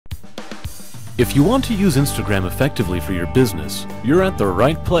If you want to use Instagram effectively for your business, you're at the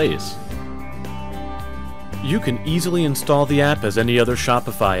right place. You can easily install the app as any other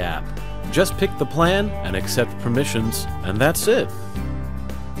Shopify app. Just pick the plan and accept permissions, and that's it.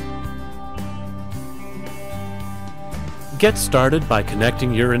 Get started by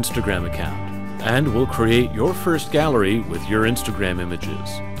connecting your Instagram account, and we'll create your first gallery with your Instagram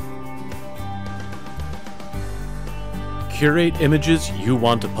images. Curate images you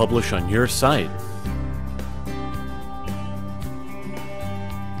want to publish on your site.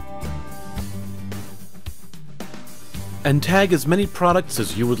 And tag as many products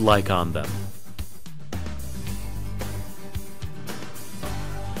as you would like on them.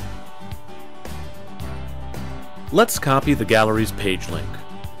 Let's copy the gallery's page link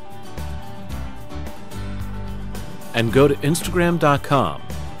and go to Instagram.com,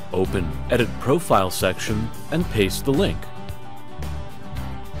 open Edit Profile section, and paste the link.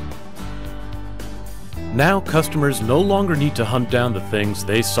 Now customers no longer need to hunt down the things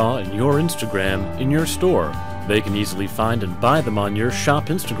they saw in your Instagram in your store. They can easily find and buy them on your Shop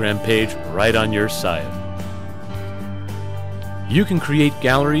Instagram page right on your site. You can create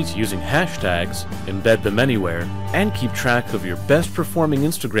galleries using hashtags, embed them anywhere, and keep track of your best performing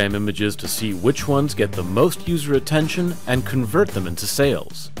Instagram images to see which ones get the most user attention and convert them into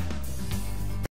sales.